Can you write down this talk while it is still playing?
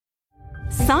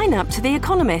Sign up to The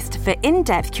Economist for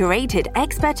in-depth curated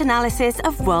expert analysis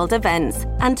of world events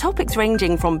and topics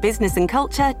ranging from business and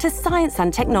culture to science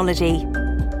and technology.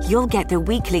 You'll get the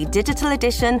weekly digital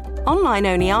edition,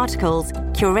 online-only articles,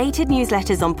 curated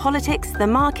newsletters on politics, the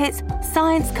markets,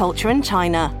 science, culture and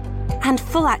China, and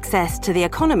full access to The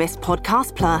Economist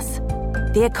Podcast Plus.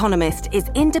 The Economist is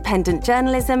independent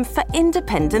journalism for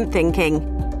independent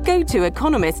thinking. Go to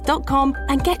economist.com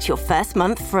and get your first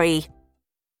month free.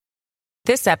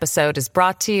 This episode is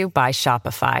brought to you by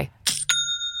Shopify.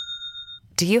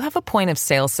 Do you have a point of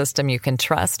sale system you can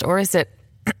trust, or is it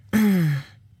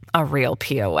a real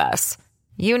POS?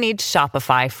 You need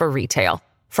Shopify for retail.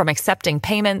 From accepting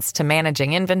payments to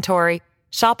managing inventory,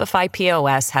 Shopify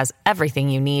POS has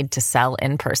everything you need to sell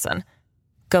in person.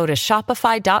 Go to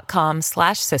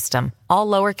shopify.com/system, all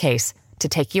lowercase, to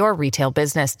take your retail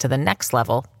business to the next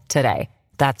level today.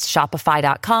 That's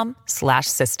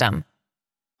shopify.com/system.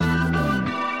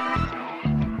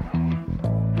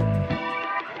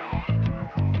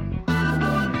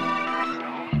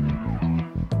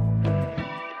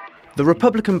 The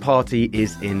Republican Party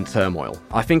is in turmoil.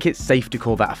 I think it's safe to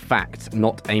call that a fact,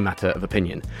 not a matter of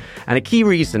opinion. And a key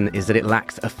reason is that it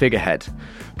lacks a figurehead.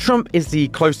 Trump is the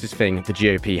closest thing the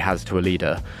GOP has to a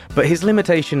leader, but his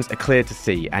limitations are clear to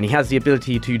see, and he has the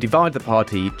ability to divide the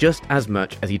party just as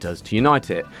much as he does to unite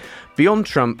it. Beyond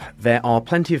Trump, there are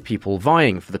plenty of people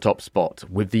vying for the top spot,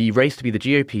 with the race to be the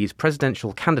GOP's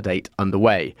presidential candidate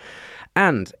underway.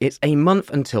 And it's a month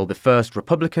until the first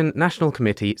Republican National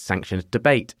Committee-sanctioned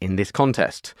debate in this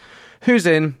contest. Who's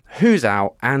in, who's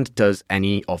out, and does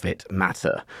any of it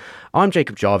matter? I'm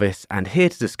Jacob Jarvis, and here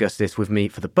to discuss this with me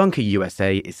for The Bunker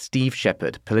USA is Steve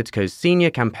Shepard, Politico's senior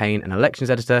campaign and elections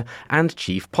editor and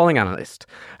chief polling analyst.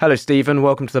 Hello, Stephen.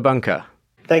 Welcome to The Bunker.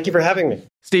 Thank you for having me.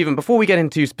 Stephen, before we get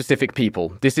into specific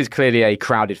people, this is clearly a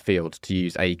crowded field, to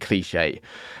use a cliche.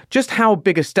 Just how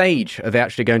big a stage are they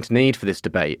actually going to need for this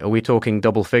debate? Are we talking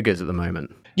double figures at the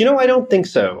moment? I don't think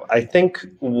so. I think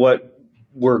what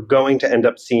we're going to end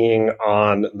up seeing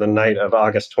on the night of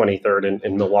August 23rd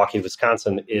in Milwaukee,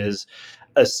 Wisconsin, is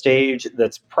a stage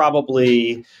that's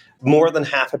probably more than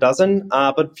half a dozen,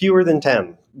 but fewer than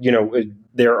 10.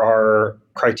 There are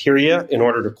criteria in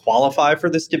order to qualify for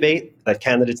this debate that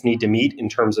candidates need to meet in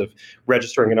terms of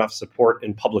registering enough support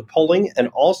in public polling and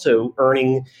also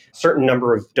earning a certain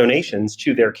number of donations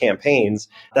to their campaigns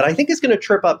that I think is going to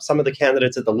trip up some of the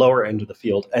candidates at the lower end of the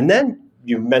field. And then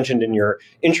you mentioned in your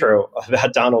intro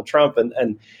about Donald Trump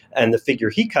and the figure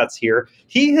he cuts here.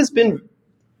 He has been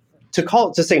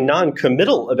to say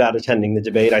non-committal about attending the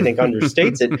debate, I think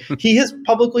understates it. He has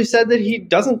publicly said that he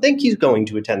doesn't think he's going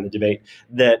to attend the debate,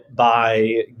 that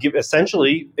by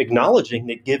essentially acknowledging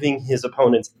that giving his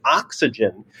opponents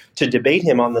oxygen to debate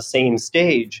him on the same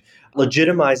stage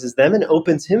legitimizes them and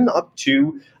opens him up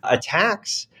to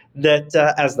attacks that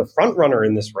as the front runner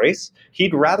in this race,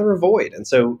 he'd rather avoid. And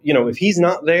so, if he's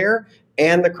not there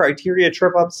and the criteria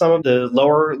trip up some of the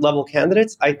lower level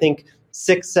candidates, I think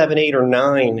 6, 7, 8, or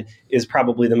 9 is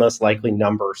probably the most likely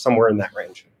number, somewhere in that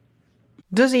range.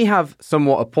 Does he have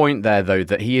somewhat a point there, though,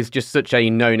 that he is just such a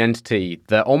known entity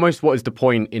that almost what is the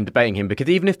point in debating him? Because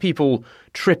even if people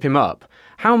trip him up,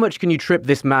 how much can you trip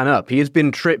this man up? He has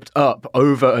been tripped up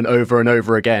over and over and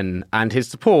over again, and his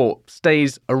support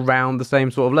stays around the same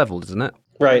sort of level, doesn't it?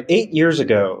 Right. 8 years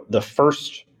ago, the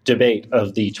first debate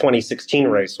of the 2016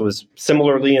 race was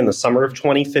similarly in the summer of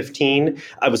 2015.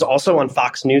 I was also on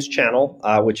Fox News Channel,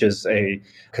 which is a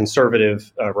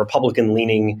conservative,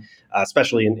 Republican-leaning,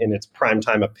 especially in its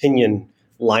primetime opinion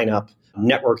lineup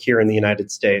network here in the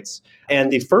United States. And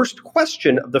the first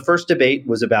question of the first debate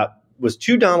was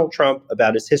to Donald Trump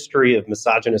about his history of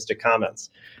misogynistic comments.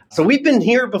 So we've been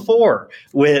here before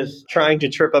with trying to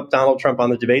trip up Donald Trump on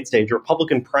the debate stage.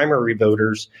 Republican primary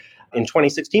voters in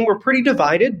 2016 were pretty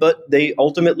divided, but they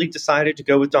ultimately decided to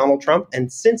go with Donald Trump.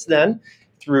 And since then,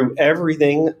 through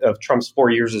everything of Trump's 4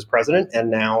 years as president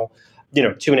and now,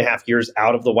 2.5 years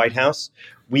out of the White House,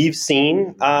 we've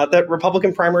seen that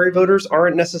Republican primary voters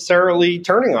aren't necessarily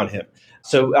turning on him.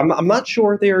 So I'm not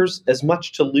sure there's as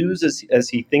much to lose as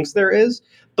he thinks there is.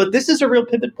 But this is a real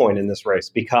pivot point in this race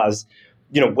because,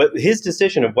 his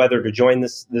decision of whether to join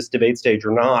this debate stage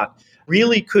or not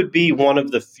really could be one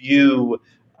of the few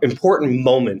important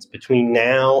moments between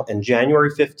now and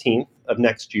January 15th of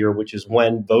next year, which is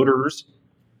when voters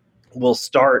will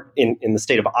start in the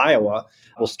state of Iowa,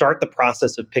 will start the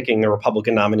process of picking the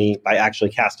Republican nominee by actually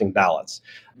casting ballots.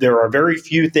 There are very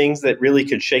few things that really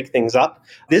could shake things up.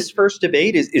 This first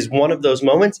debate is one of those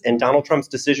moments, and Donald Trump's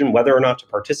decision whether or not to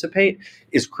participate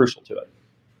is crucial to it.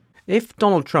 If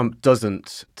Donald Trump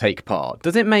doesn't take part,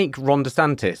 does it make Ron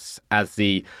DeSantis, as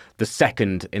the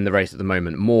second in the race at the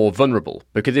moment, more vulnerable?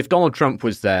 Because if Donald Trump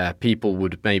was there, people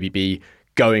would maybe be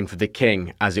going for the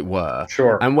king, as it were.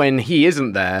 Sure. And when he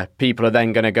isn't there, people are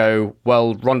then going to go,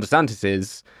 well, Ron DeSantis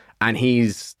is, and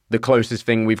he's the closest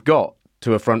thing we've got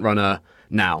to a front runner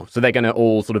now. So they're going to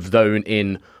all sort of zone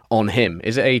in on him.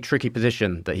 Is it a tricky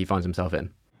position that he finds himself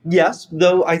in? Yes,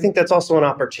 though I think that's also an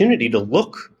opportunity to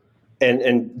look,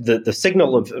 and the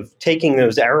signal of taking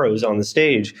those arrows on the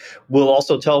stage will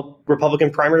also tell Republican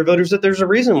primary voters that there's a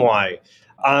reason why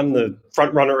I'm the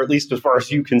front runner, at least as far as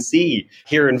you can see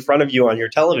here in front of you on your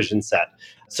television set.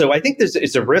 So I think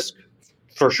it's a risk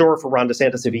for sure for Ron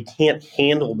DeSantis if he can't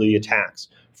handle the attacks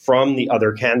from the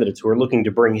other candidates who are looking to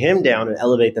bring him down and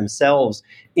elevate themselves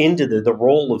into the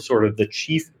role of sort of the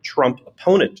chief Trump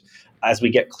opponent as we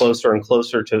get closer and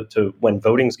closer to when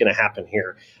voting is going to happen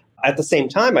here. At the same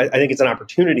time, I think it's an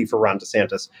opportunity for Ron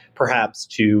DeSantis perhaps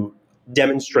to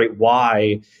demonstrate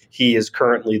why he is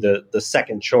currently the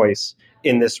second choice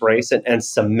in this race and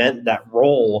cement that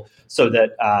role so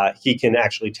that he can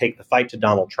actually take the fight to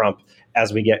Donald Trump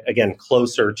as we get, again,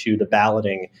 closer to the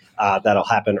balloting that'll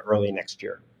happen early next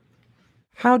year.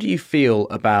 How do you feel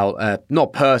about,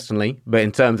 not personally, but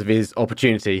in terms of his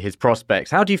opportunity, his prospects,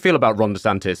 how do you feel about Ron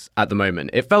DeSantis at the moment?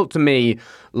 It felt to me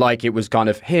like it was kind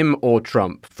of him or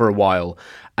Trump for a while,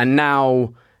 and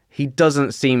now he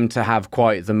doesn't seem to have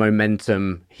quite the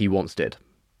momentum he once did.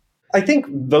 I think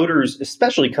voters,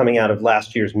 especially coming out of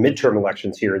last year's midterm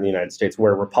elections here in the United States,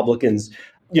 where Republicans,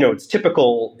 it's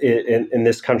typical in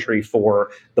this country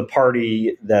for the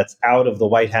party that's out of the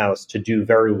White House to do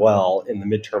very well in the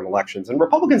midterm elections. And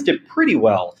Republicans did pretty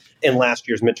well in last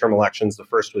year's midterm elections, the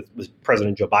first with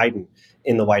President Joe Biden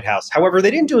in the White House. However, they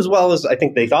didn't do as well as I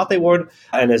think they thought they would,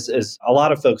 and as a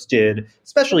lot of folks did,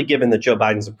 especially given that Joe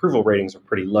Biden's approval ratings are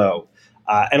pretty low.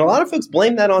 And a lot of folks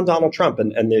blame that on Donald Trump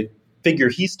and the figure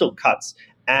he still cuts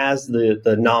as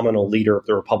the nominal leader of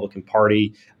the Republican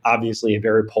Party, obviously a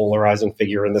very polarizing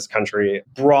figure in this country,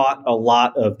 brought a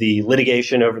lot of the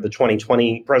litigation over the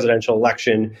 2020 presidential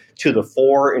election to the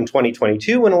fore in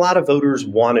 2022, and a lot of voters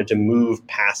wanted to move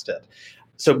past it.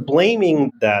 So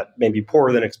blaming that maybe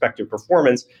poorer than expected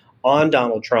performance on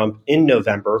Donald Trump in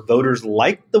November, voters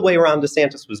liked the way Ron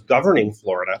DeSantis was governing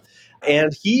Florida,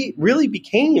 and he really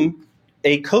became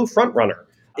a co-frontrunner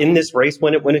in this race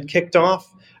when it kicked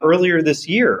off earlier this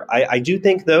year. I do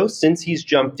think, though, since he's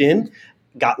jumped in,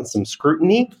 gotten some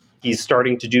scrutiny, he's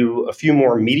starting to do a few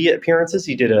more media appearances.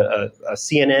 He did a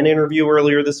CNN interview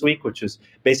earlier this week, which is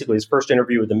basically his first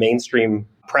interview with the mainstream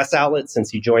press outlet since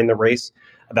he joined the race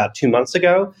about 2 months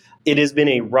ago. It has been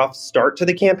a rough start to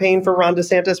the campaign for Ron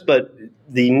DeSantis, but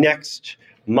the next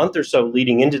month or so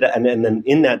leading into that, and then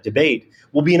in that debate,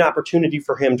 will be an opportunity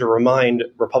for him to remind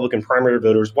Republican primary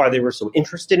voters why they were so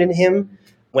interested in him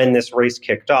when this race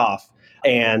kicked off,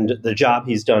 and the job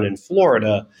he's done in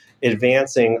Florida,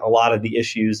 advancing a lot of the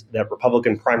issues that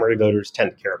Republican primary voters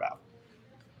tend to care about.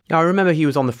 I remember he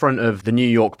was on the front of the New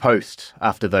York Post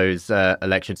after those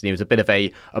elections, and he was a bit of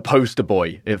a poster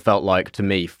boy, it felt like to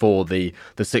me, for the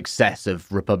success of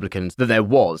Republicans that there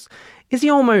was. Is he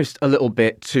almost a little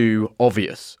bit too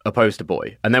obvious a poster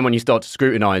boy? And then when you start to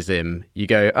scrutinize him, you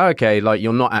go, okay, like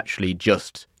you're not actually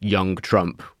just young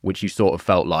Trump, which you sort of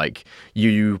felt like.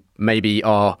 You maybe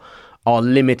are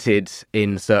limited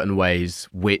in certain ways,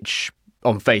 which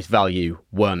on face value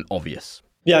weren't obvious.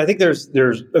 Yeah, I think there's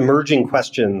emerging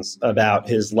questions about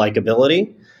his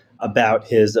likability, about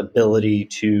his ability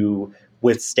to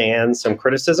withstand some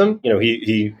criticism.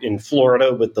 He in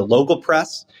Florida with the local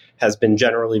press has been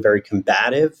generally very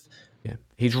combative. Yeah,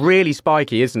 he's really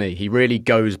spiky, isn't he? He really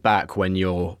goes back when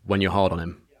you're hard on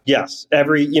him. Yes,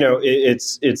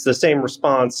 it's the same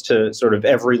response to sort of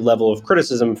every level of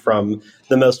criticism, from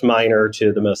the most minor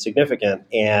to the most significant.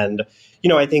 And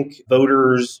I think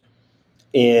voters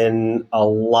in a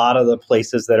lot of the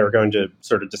places that are going to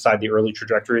sort of decide the early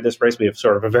trajectory of this race. We have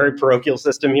sort of a very parochial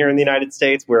system here in the United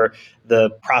States where the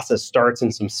process starts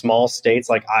in some small states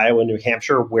like Iowa, New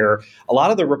Hampshire, where a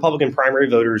lot of the Republican primary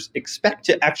voters expect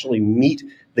to actually meet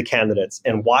the candidates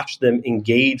and watch them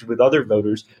engage with other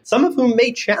voters, some of whom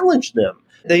may challenge them.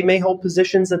 They may hold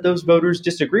positions that those voters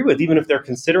disagree with, even if they're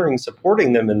considering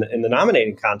supporting them in the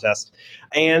nominating contest.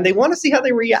 And they want to see how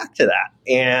they react to that.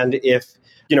 And if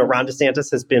Ron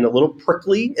DeSantis has been a little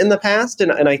prickly in the past.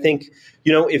 And I think,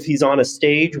 if he's on a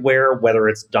stage where, whether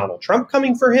it's Donald Trump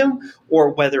coming for him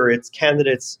or whether it's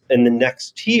candidates in the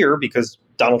next tier, because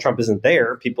Donald Trump isn't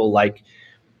there, people like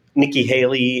Nikki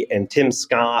Haley and Tim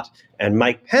Scott and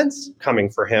Mike Pence coming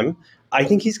for him, I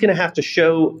think he's going to have to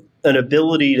show an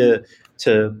ability to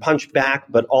to punch back,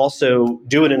 but also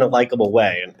do it in a likable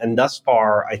way. And thus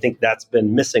far, I think that's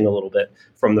been missing a little bit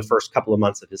from the first couple of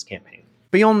months of his campaign.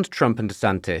 Beyond Trump and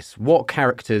DeSantis, what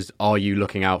characters are you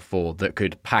looking out for that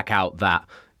could pack out that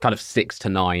kind of 6 to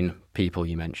 9 people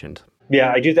you mentioned?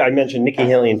 Yeah, I mentioned Nikki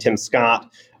Haley and Tim Scott,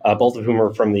 both of whom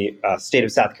are from the state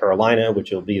of South Carolina,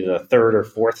 which will be the third or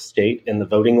fourth state in the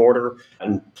voting order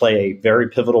and play a very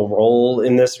pivotal role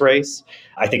in this race.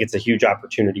 I think it's a huge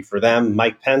opportunity for them.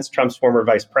 Mike Pence, Trump's former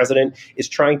vice president, is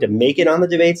trying to make it on the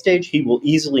debate stage. He will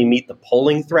easily meet the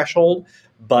polling threshold,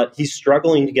 but he's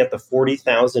struggling to get the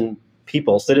 40,000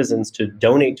 people, citizens, to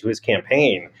donate to his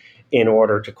campaign in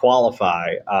order to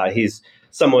qualify. He's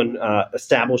someone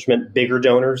establishment bigger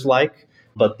donors like,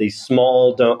 but the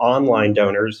small online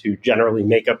donors who generally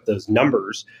make up those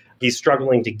numbers, he's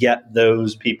struggling to get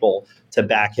those people to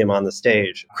back him on the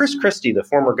stage. Chris Christie, the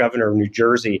former governor of New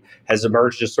Jersey, has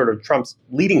emerged as sort of Trump's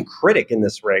leading critic in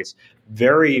this race.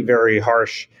 Very, very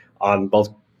harsh on both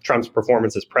Trump's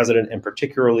performance as president and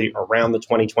particularly around the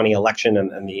 2020 election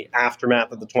and the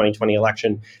aftermath of the 2020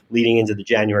 election leading into the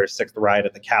January 6th riot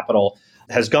at the Capitol,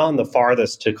 has gone the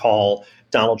farthest to call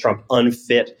Donald Trump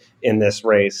unfit in this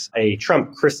race. A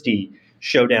Trump-Christie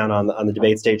showdown on the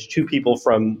debate stage. 2 people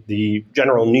from the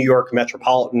general New York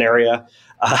metropolitan area,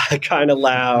 kind of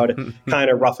loud, kind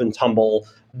of rough and tumble.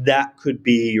 That could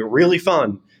be really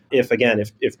fun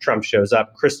if Trump shows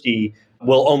up. Christie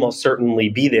will almost certainly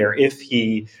be there if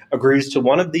he agrees to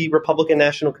one of the Republican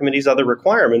National Committee's other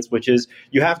requirements, which is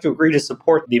you have to agree to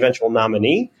support the eventual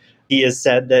nominee. He has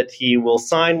said that he will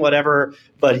sign whatever,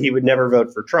 but he would never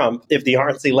vote for Trump if the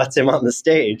RNC lets him on the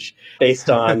stage. Based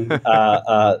on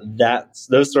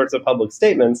those sorts of public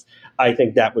statements, I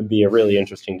think that would be a really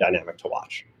interesting dynamic to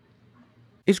watch.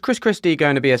 Is Chris Christie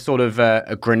going to be a sort of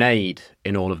a grenade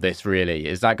in all of this, really?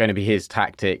 Is that going to be his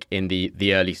tactic in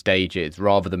the early stages,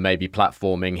 rather than maybe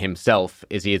platforming himself?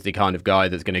 Is he the kind of guy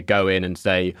that's going to go in and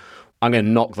say, I'm going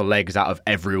to knock the legs out of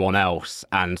everyone else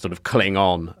and sort of cling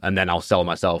on, and then I'll sell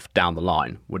myself down the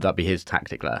line? Would that be his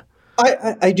tactic there?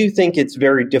 I do think it's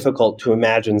very difficult to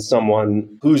imagine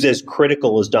someone who's as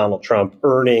critical as Donald Trump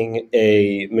earning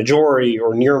a majority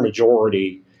or near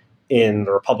majority in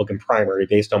the Republican primary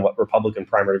based on what Republican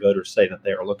primary voters say that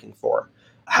they are looking for.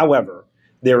 However,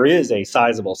 there is a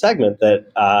sizable segment that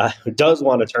does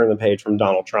want to turn the page from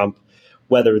Donald Trump,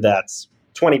 whether that's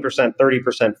 20%,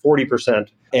 30%, 40%,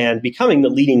 and becoming the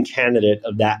leading candidate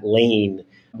of that lane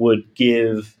would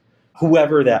give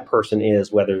whoever that person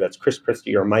is, whether that's Chris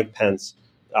Christie or Mike Pence,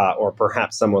 or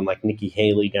perhaps someone like Nikki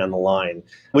Haley down the line,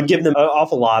 would give them an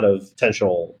awful lot of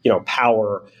potential,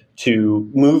 power to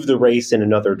move the race in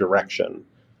another direction,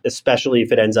 especially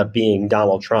if it ends up being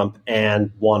Donald Trump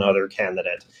and one other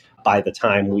candidate by the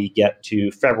time we get to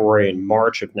February and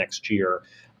March of next year,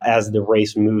 as the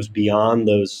race moves beyond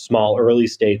those small early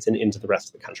states and into the rest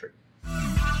of the country.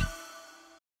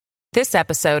 This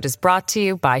episode is brought to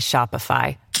you by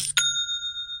Shopify.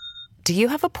 Do you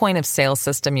have a point of sale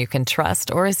system you can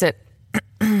trust, or is it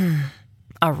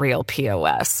a real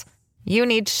POS? You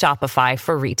need Shopify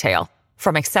for retail.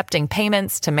 From accepting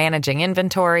payments to managing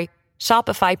inventory,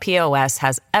 Shopify POS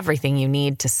has everything you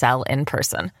need to sell in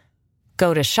person.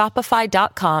 Go to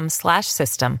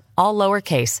shopify.com/system, all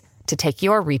lowercase, to take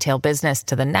your retail business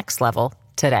to the next level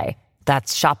today.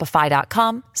 That's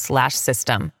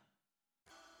shopify.com/system.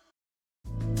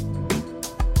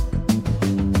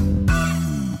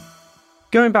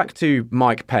 Going back to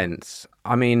Mike Pence,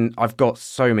 I mean, I've got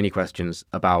so many questions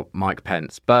about Mike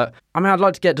Pence, but I'd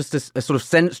like to get just a sort of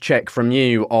sense check from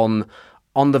you on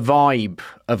the vibe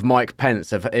of Mike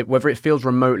Pence, whether it feels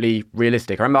remotely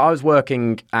realistic. I remember I was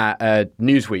working at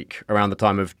Newsweek around the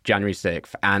time of January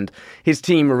 6th, and his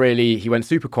team he went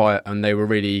super quiet, and they were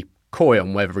really coy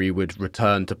on whether he would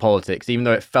return to politics, even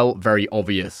though it felt very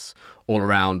obvious all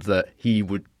around that he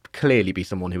would clearly be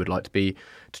someone who would like to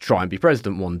try and be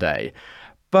president one day.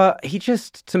 But he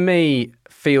just, to me,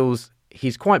 feels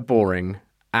he's quite boring,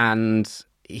 and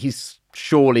he's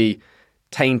surely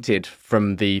tainted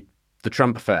from the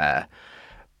Trump affair.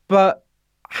 But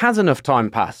has enough time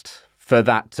passed for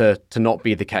that to not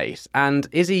be the case? And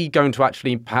is he going to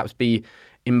actually perhaps be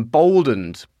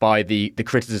emboldened by the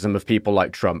criticism of people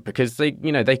like Trump? Because they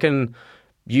can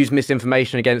use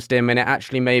misinformation against him, and it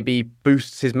actually maybe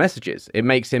boosts his messages. It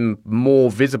makes him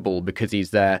more visible because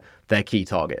he's their key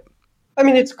target. I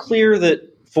mean, it's clear that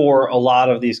for a lot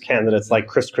of these candidates like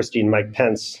Chris Christie and Mike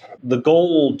Pence, the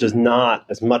goal does not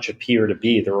as much appear to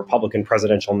be the Republican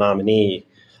presidential nominee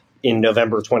in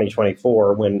November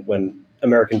 2024 when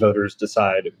American voters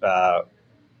decide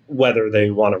whether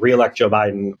they want to reelect Joe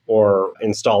Biden or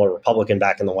install a Republican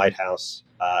back in the White House,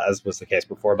 as was the case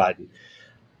before Biden.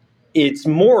 It's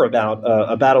more about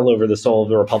a battle over the soul of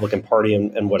the Republican Party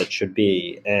and what it should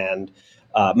be. And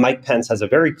Mike Pence has a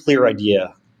very clear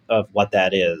idea of what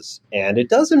that is. And it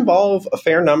does involve a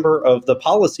fair number of the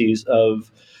policies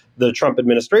of the Trump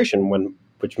administration,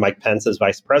 which Mike Pence, as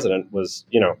vice president, was,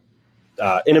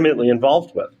 intimately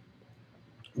involved with.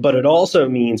 But it also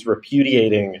means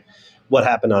repudiating what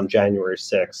happened on January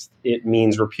 6th. It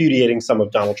means repudiating some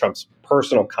of Donald Trump's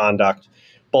personal conduct,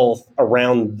 both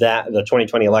around the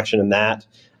 2020 election and that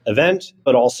event,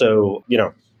 but also,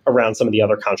 around some of the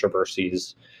other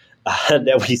controversies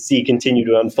that we see continue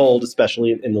to unfold,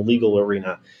 especially in the legal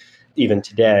arena, even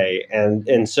today.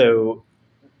 And so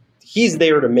he's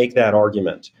there to make that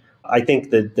argument. I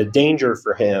think that the danger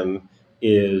for him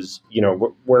is,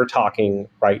 we're talking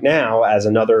right now as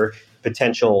another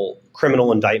potential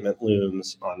criminal indictment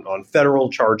looms on federal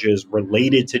charges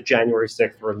related to January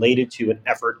 6th, related to an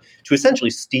effort to essentially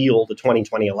steal the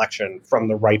 2020 election from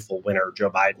the rightful winner, Joe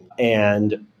Biden.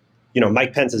 And,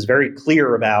 Mike Pence is very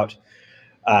clear about,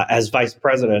 as vice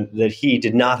president, that he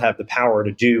did not have the power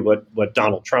to do what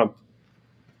Donald Trump,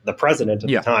 the president at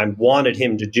the time, wanted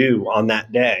him to do on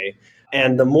that day.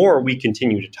 And the more we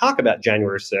continue to talk about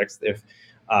January 6th,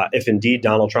 if indeed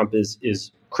Donald Trump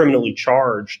is criminally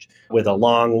charged with a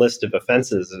long list of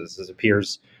offenses, as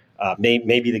appears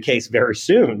may be the case very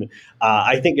soon,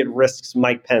 I think it risks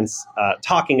Mike Pence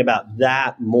talking about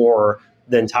that more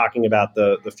than talking about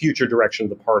the future direction of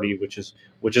the party, which is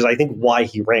I think why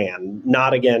he ran,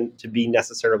 not again to be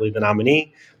necessarily the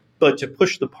nominee, but to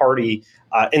push the party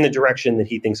in the direction that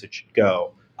he thinks it should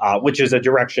go, which is a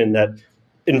direction that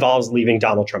involves leaving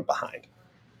Donald Trump behind.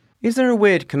 Is there a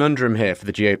weird conundrum here for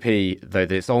the GOP, though,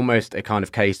 that it's almost a kind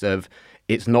of case of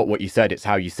it's not what you said, it's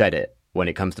how you said it when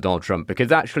it comes to Donald Trump?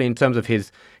 Because actually, in terms of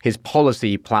his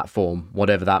policy platform,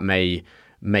 whatever that may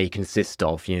consist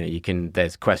of,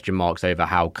 there's question marks over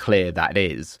how clear that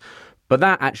is. But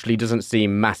that actually doesn't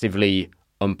seem massively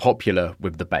unpopular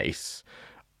with the base.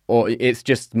 Or it's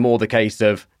just more the case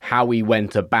of how he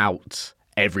went about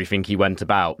everything he went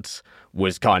about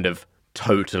was kind of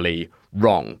totally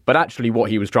wrong. But actually what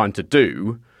he was trying to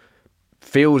do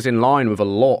feels in line with a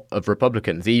lot of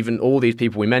Republicans. Even all these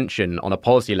people we mention on a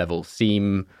policy level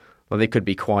seem like they could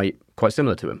be quite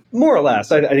similar to him. More or less.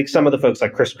 I think some of the folks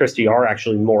like Chris Christie are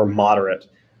actually more moderate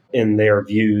in their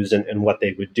views and what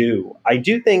they would do. I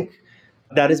do think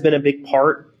that has been a big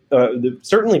part,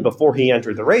 certainly before he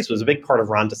entered the race, was a big part of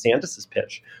Ron DeSantis's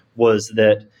pitch, was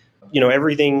that,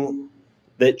 everything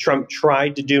that Trump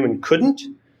tried to do and couldn't,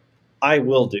 I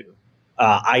will do.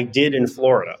 I did in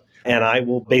Florida. And I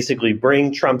will basically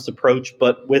bring Trump's approach,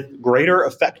 but with greater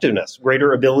effectiveness,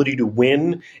 greater ability to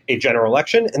win a general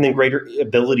election, and then greater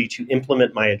ability to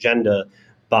implement my agenda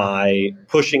by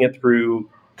pushing it through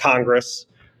Congress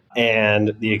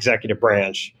and the executive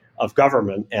branch of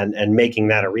government and making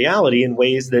that a reality in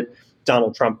ways that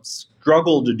Donald Trump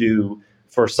struggled to do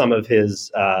for some of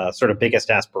his sort of biggest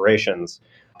aspirations,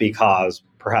 because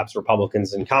perhaps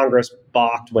Republicans in Congress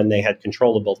balked when they had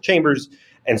control of both chambers.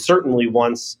 And certainly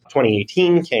once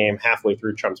 2018 came halfway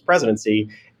through Trump's presidency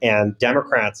and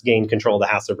Democrats gained control of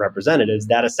the House of Representatives,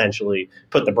 that essentially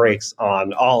put the brakes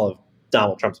on all of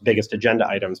Donald Trump's biggest agenda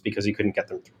items because he couldn't get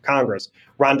them through Congress.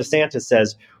 Ron DeSantis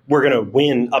says, we're going to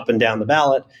win up and down the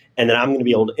ballot, and then I'm going to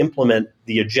be able to implement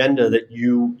the agenda that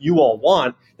you all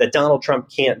want that Donald Trump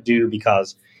can't do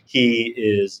because he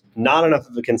is not enough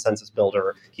of a consensus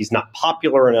builder. He's not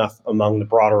popular enough among the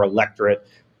broader electorate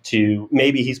to,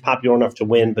 maybe he's popular enough to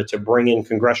win, but to bring in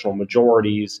congressional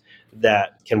majorities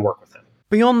that can work with him.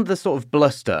 Beyond the sort of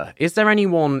bluster, is there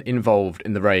anyone involved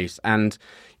in the race? And,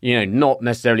 not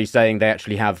necessarily saying they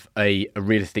actually have a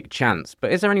realistic chance,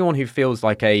 but is there anyone who feels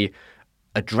like a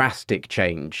drastic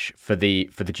change for the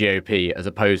GOP, as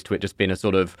opposed to it just being a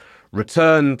sort of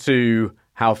return to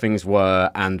how things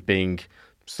were and being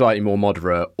slightly more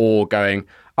moderate, or going,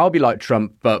 I'll be like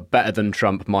Trump, but better than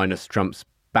Trump minus Trump's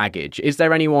baggage? Is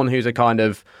there anyone who's a kind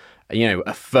of,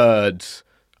 a third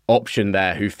option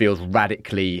there who feels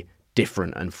radically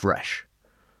different and fresh?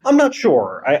 I'm not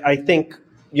sure. I think,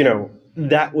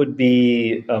 that would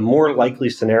be a more likely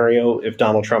scenario if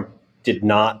Donald Trump did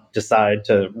not decide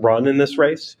to run in this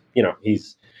race.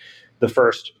 He's the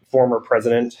first former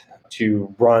president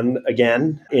to run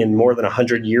again in more than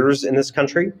 100 years in this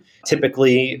country.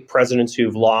 Typically, presidents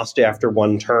who've lost after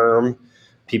one term,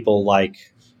 people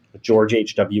like George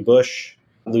H.W. Bush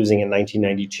losing in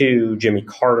 1992, Jimmy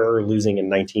Carter losing in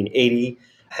 1980,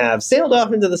 have sailed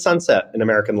off into the sunset in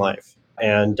American life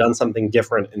and done something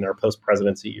different in their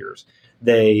post-presidency years.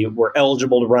 They were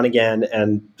eligible to run again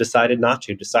and decided not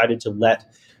to, decided to let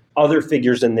other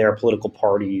figures in their political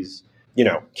parties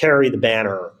carry the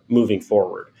banner moving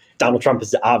forward. Donald Trump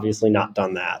has obviously not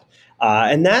done that.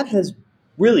 And that has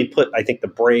really put, I think, the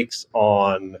brakes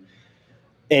on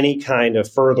any kind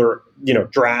of further,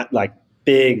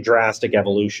 big drastic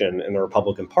evolution in the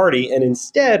Republican Party, and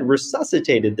instead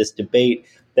resuscitated this debate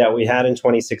that we had in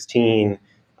 2016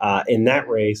 in that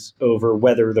race over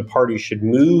whether the party should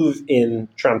move in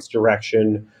Trump's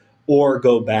direction or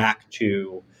go back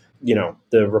to,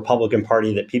 the Republican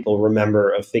Party that people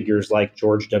remember of figures like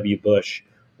George W. Bush,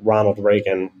 Ronald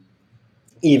Reagan,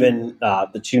 even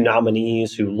the two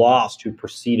nominees who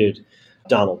preceded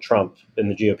Donald Trump in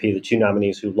the GOP, the two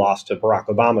nominees who lost to Barack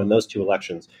Obama in those two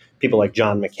elections, people like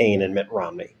John McCain and Mitt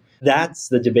Romney. That's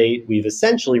the debate we've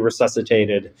essentially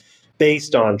resuscitated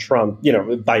based on Trump,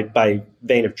 by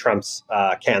vein of Trump's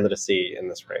candidacy in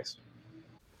this race.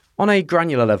 On a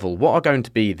granular level, what are going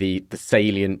to be the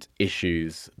salient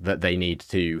issues that they need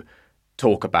to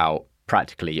talk about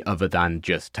practically other than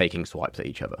just taking swipes at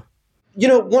each other?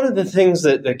 One of the things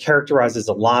that characterizes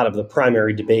a lot of the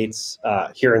primary debates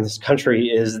here in this country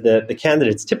is that the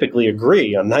candidates typically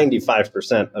agree on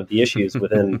 95% of the issues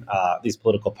within these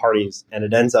political parties, and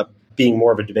it ends up being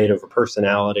more of a debate over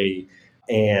personality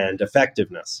and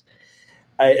effectiveness,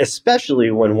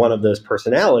 especially when one of those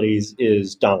personalities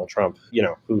is Donald Trump,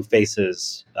 who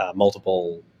faces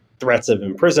multiple threats of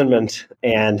imprisonment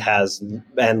and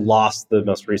lost the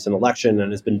most recent election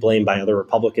and has been blamed by other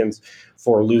Republicans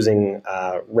for losing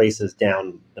races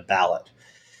down the ballot.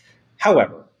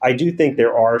 However, I do think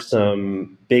there are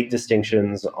some big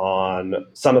distinctions on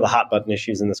some of the hot button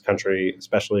issues in this country,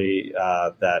 especially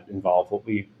that involve what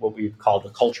we call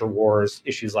the culture wars,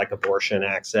 issues like abortion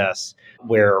access,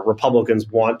 where Republicans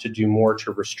want to do more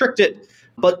to restrict it,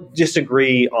 but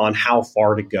disagree on how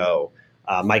far to go.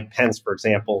 Mike Pence, for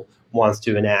example, wants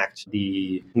to enact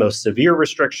the most severe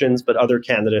restrictions, but other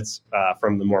candidates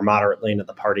from the more moderate lane of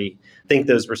the party think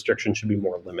those restrictions should be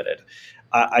more limited.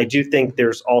 I do think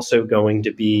there's also going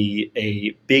to be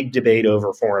a big debate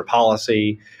over foreign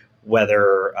policy,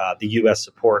 whether the U.S.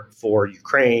 support for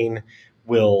Ukraine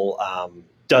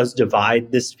does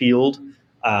divide this field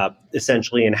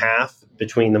essentially in half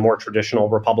between the more traditional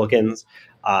Republicans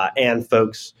and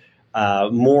folks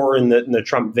more in the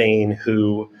Trump vein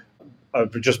who are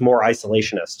just more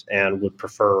isolationist and would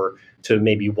prefer to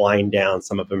maybe wind down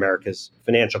some of America's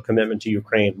financial commitment to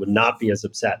Ukraine, would not be as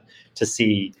upset to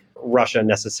see Russia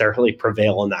necessarily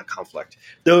prevail in that conflict.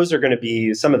 Those are going to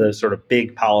be some of the sort of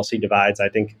big policy divides I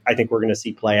think we're going to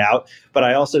see play out. But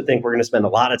I also think we're going to spend a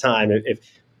lot of time,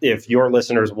 if your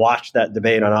listeners watch that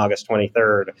debate on August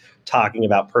 23rd, talking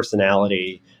about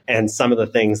personality and some of the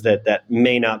things that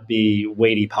may not be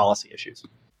weighty policy issues.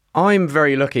 I'm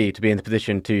very lucky to be in the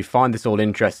position to find this all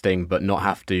interesting, but not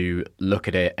have to look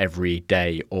at it every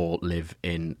day or live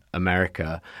in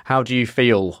America. How do you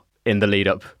feel in the lead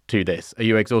up to this? Are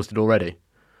you exhausted already?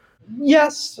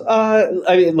 Yes.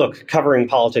 Look, covering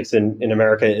politics in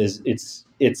America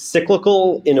it's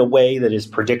cyclical in a way that is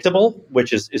predictable,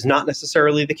 which is not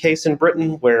necessarily the case in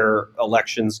Britain, where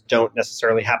elections don't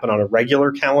necessarily happen on a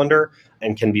regular calendar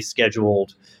and can be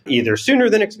scheduled either sooner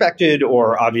than expected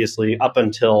or obviously up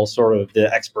until sort of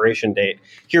the expiration date.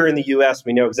 Here in the U.S.,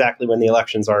 we know exactly when the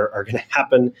elections are going to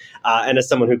happen. And as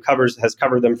someone who has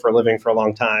covered them for a living for a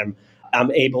long time,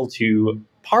 I'm able to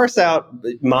parse out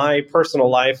my personal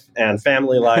life and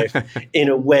family life in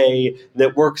a way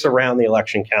that works around the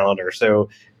election calendar. So,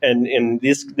 and in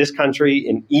this country,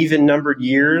 in even numbered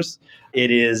years,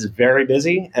 it is very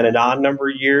busy, and in odd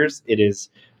numbered years, it is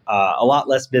a lot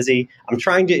less busy. I'm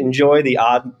trying to enjoy the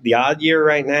odd year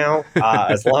right now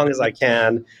as long as I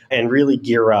can, and really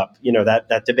gear up.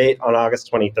 That debate on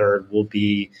August 23rd will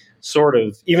be sort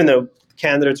of, even though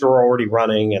candidates are already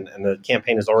running and the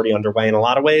campaign is already underway in a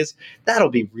lot of ways, that'll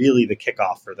be really the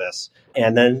kickoff for this.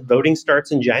 And then voting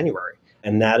starts in January.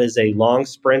 And that is a long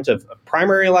sprint of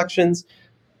primary elections.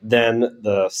 Then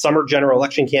the summer general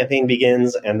election campaign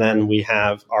begins. And then we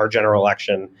have our general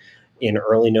election in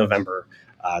early November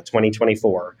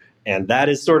 2024. And that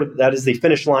is the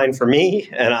finish line for me.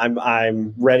 And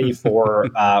I'm ready for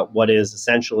what is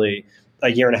essentially a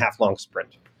year and a half long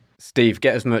sprint. Steve,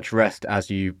 get as much rest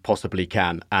as you possibly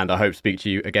can, and I hope to speak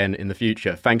to you again in the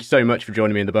future. Thank you so much for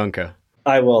joining me in the bunker.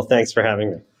 I will. Thanks for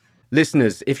having me.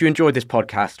 Listeners, if you enjoyed this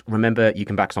podcast, remember you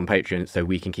can back us on Patreon so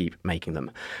we can keep making them.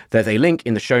 There's a link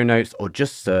in the show notes, or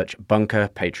just search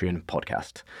Bunker Patreon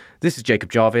Podcast. This is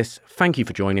Jacob Jarvis. Thank you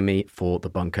for joining me for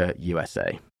The Bunker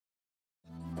USA.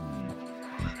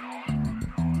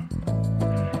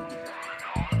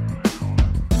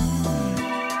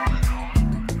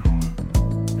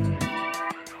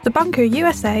 The Bunker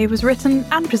USA was written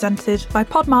and presented by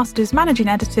Podmaster's managing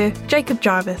editor, Jacob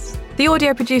Jarvis. The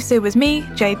audio producer was me,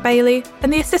 Jade Bailey,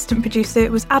 and the assistant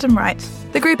producer was Adam Wright.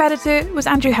 The group editor was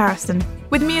Andrew Harrison.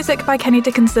 With music by Kenny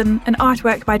Dickinson and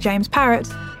artwork by James Parrott,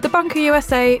 The Bunker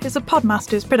USA is a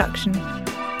Podmasters production.